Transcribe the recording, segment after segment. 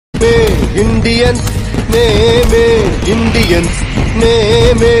Indian में Indian में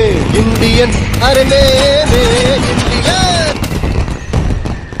Indian अरे में Indian.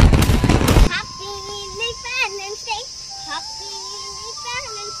 Happy Independence Day, Happy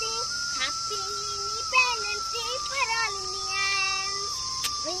Independence Day, Happy Independence Day for all Indians.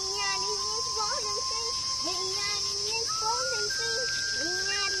 We are Indians born and free, we are Indians born and free, we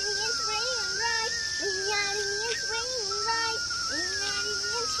are Indians free and right, we are Indians free and right, we are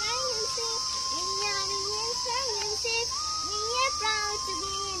Indians free and safe, we are Indians free and safe, we are proud to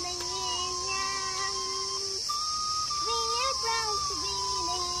be the Indians. We are proud to be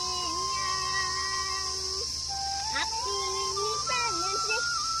the Indians. Happy Independence Day,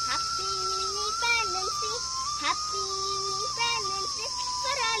 Happy Independence Day, Happy Independence Day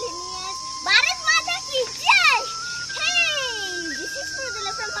for all Indians. Bharat Mata ki Jai! Hey, this is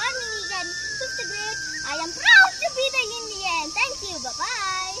Mridula from Harmony Academy, 5th grade. I am proud to be the Indian. Thank you. Bye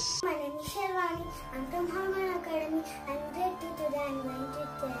bye. My name is Sharwani. I'm from Harmony Academy. I'm grade 2 today. I'm going to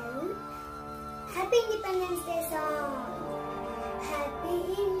tell Happy Independence Day song. Happy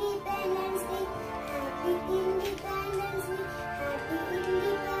Independence Day. Happy Independence Day. Happy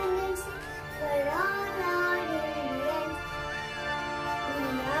Independence Day for all our Indians. We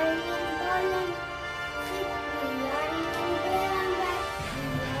are Indian born and free. We are Indian brave and bright. We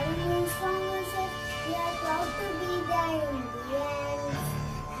are Indian strong and safe. We are proud to be the Indians.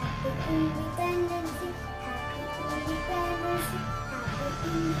 Happy Independence Day. Happy Independence Day.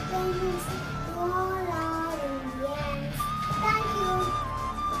 Happy Independence Day to all our Indians. Thank you.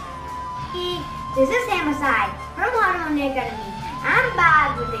 This is Samasai from Harmony Academy. I'm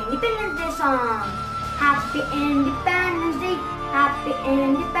back with the Independence Day song. Happy Independence Day, Happy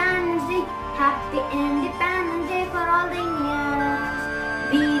Independence Day, Happy Independence Day for all the Indians.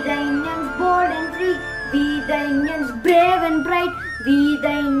 We the Indians bold and free, we the Indians brave and bright, we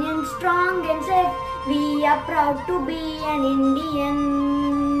the Indians strong and safe. We are proud to be an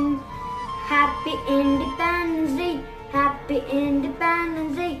Indian. Happy Independence Day, Happy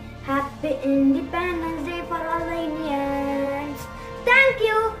Independence Day, Happy Independence Day for all the Indians. Thank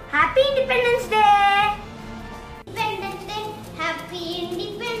you. Happy Independence Day. Independence Day, Happy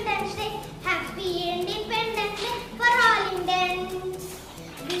Independence Day, Happy Independence Day for all Indians.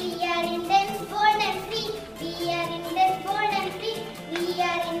 We are Indians bold and free, we are Indians bold and free, we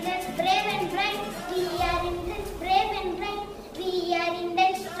are Indians brave and bright, we are Indians brave and bright, we are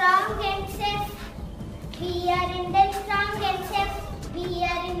Indians strong and safe, we are Indians strong and safe, we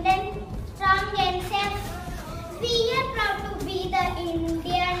are Indians strong and safe. We are proud to be the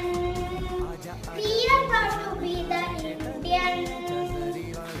Indian. We are proud to be the Indian.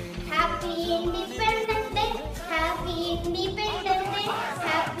 Happy Independence Day, Happy Independence Day,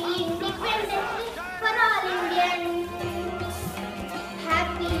 Happy Independence Day for all Indians.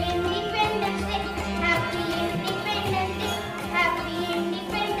 Happy Independence Day, Happy Independence Day, Happy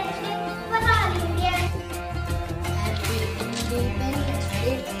Independence Day for all Indians. Happy Independence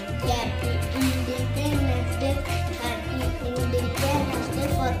Day, Happy Independence Day, Happy Independence Day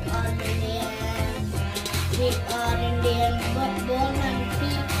for all Indians. We are Indian born and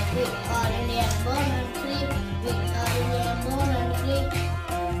free. We are Indian born and free. We are Indian born and free.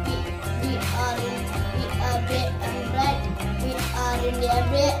 We are brave and bright. We are Indian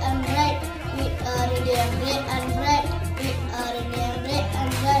brave and bright. We are Indian brave and bright. We are Indian brave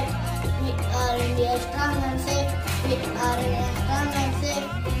and bright. We are Indian strong and safe. We are Indian strong and safe.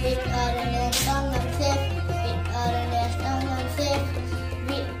 We are Indian strong and safe. We are Indian strong and safe.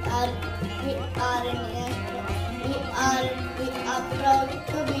 We are Indian. We are proud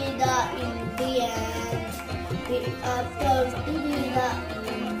to be the Indians. We are proud to be the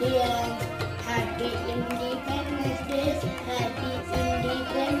Indians. Happy Independence Day. Happy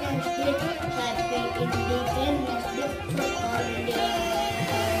Independence Day. Happy Independence Day to all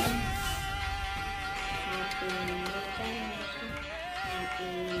Indians. Happy Independence Day. Happy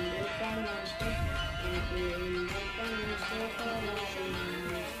Independence Day. Happy Independence Day for all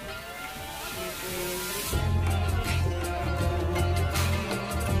Indians. Happy Independence Day.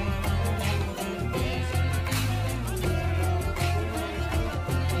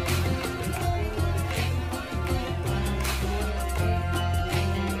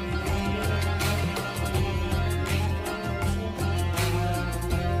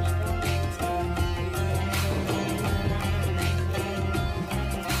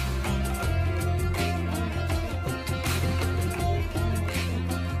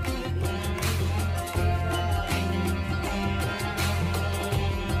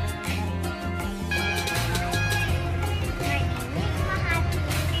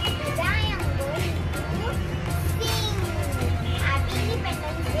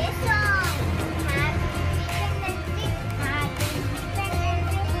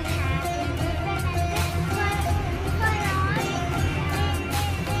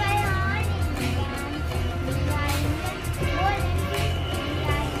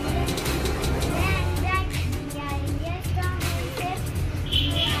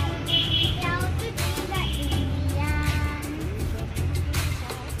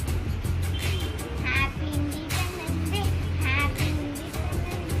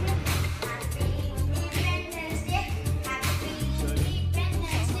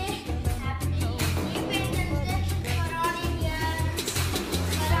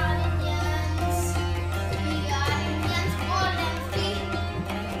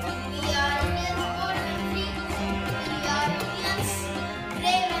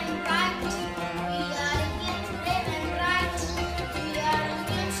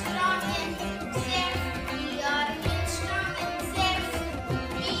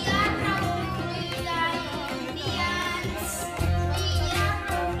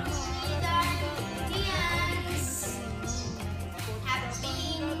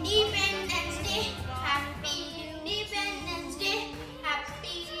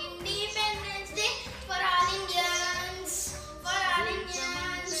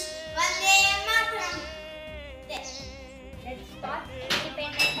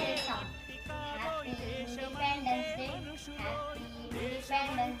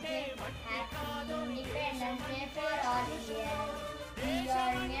 Independence Day. Happy Independence Day for all Indians. We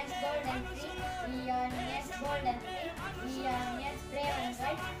are Indians bold and free. We are Indians bold and free. We are Indians brave and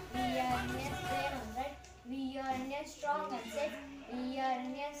bright. We are Indians brave and bright. We are Indians strong and set. We are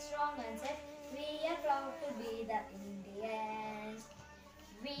Indians strong and set. We are proud to be the Indians.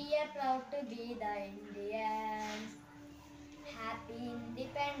 We are proud to be the Indians. Happy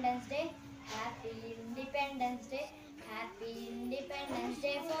Independence Day. Happy Independence Day. Happy Independence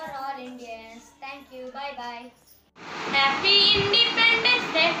Day for all Indians. Thank you. Bye bye. Happy Independence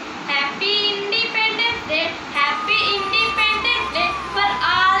Day. Happy Independence Day. Happy Independence Day for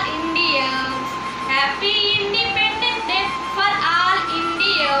all Indians. Happy Independence Day for all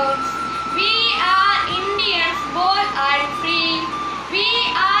Indians. We are Indians bold and free. We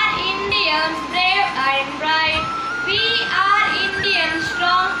are Indians brave and bright. We are Indians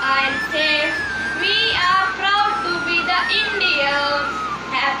strong and safe. We are proud to be the Indians.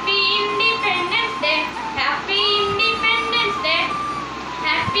 Happy Independence Day. Happy Independence Day.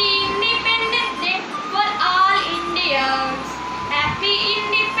 Happy Independence Day for all Indians. Happy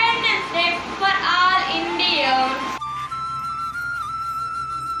Independence Day for all Indians.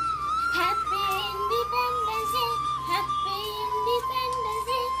 Happy Independence Day. Happy Independence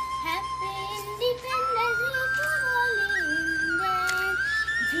Day. Happy Independence Day for all Indians.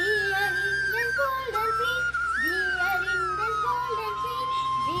 We are Indians bold and free. We are Indians bold and free.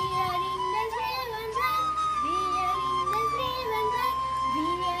 We are Indians brave and bright. We are Indians brave and bright. We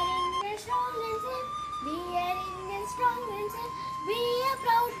are Indians strong and safe. We are Indians strong and safe. We are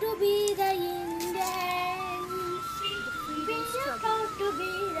proud to be the Indians. We are proud to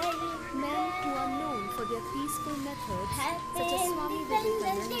be the Indians. Men who are known for their peaceful methods, Happy such as Swami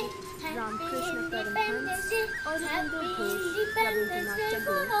Independence Day. Vivekananda, Ram Happy Krishna Independence Day. Paramhans, Aurobindo Happy Ghosh, Independence Rabindranath Day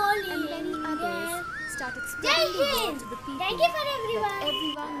for Tagore, all and many others Indians. started Jai spreading the word Hind! to the people Thank you for that everyone.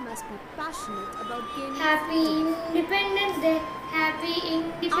 everyone must be passionate about gaining Happy freedom. Independence Day. Happy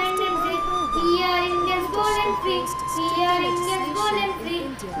Independence Day. After We are Indians bold and free. We are Indians bold and free.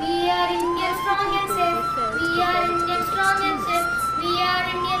 We are Indians strong and safe. We are Indians strong and safe. We are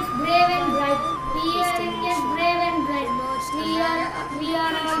Indians brave and bright. We are Indians brave and bright. We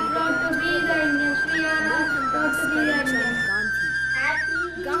are all proud to be the Indians. We are all proud to be the Indians.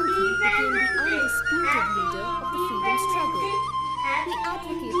 Gandhi became the undisputed leader of the freedom struggle. He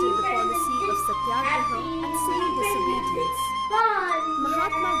advocated the policy of satyagraha and civil disobedience.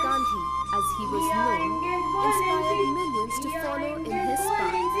 Mahatma Gandhi, as he was known, inspired millions to follow in his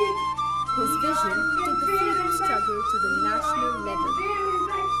path. His vision took the freedom struggle to the national level.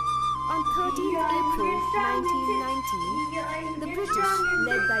 On 13th April 1919, the British,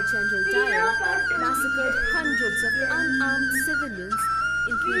 led by General Dyer, massacred hundreds of unarmed civilians,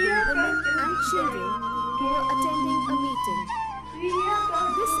 including women and children, who were attending a meeting.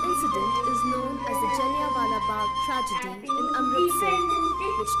 This incident is known as the Jallianwala Bagh tragedy in Amritsar,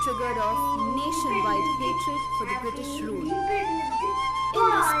 which triggered off nationwide hatred for the British rule. In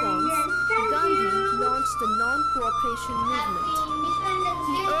response, Gandhi launched the non-cooperation movement.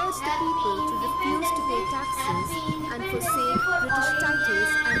 He urged the people to refuse to pay taxes and forsake British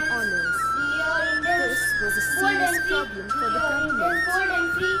titles and honours. This was a serious problem for the government.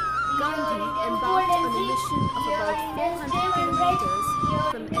 Gandhi embarked on a mission of about 400 kilometers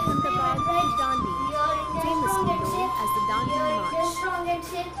from Ahmedabad to Dandi, famously known as the Dandi March.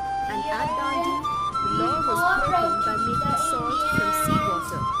 And at Dandi, the law was broken by making salt from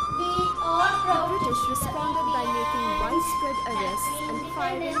seawater. The British responded by making widespread arrests and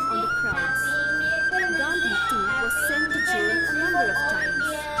firing on the crowds.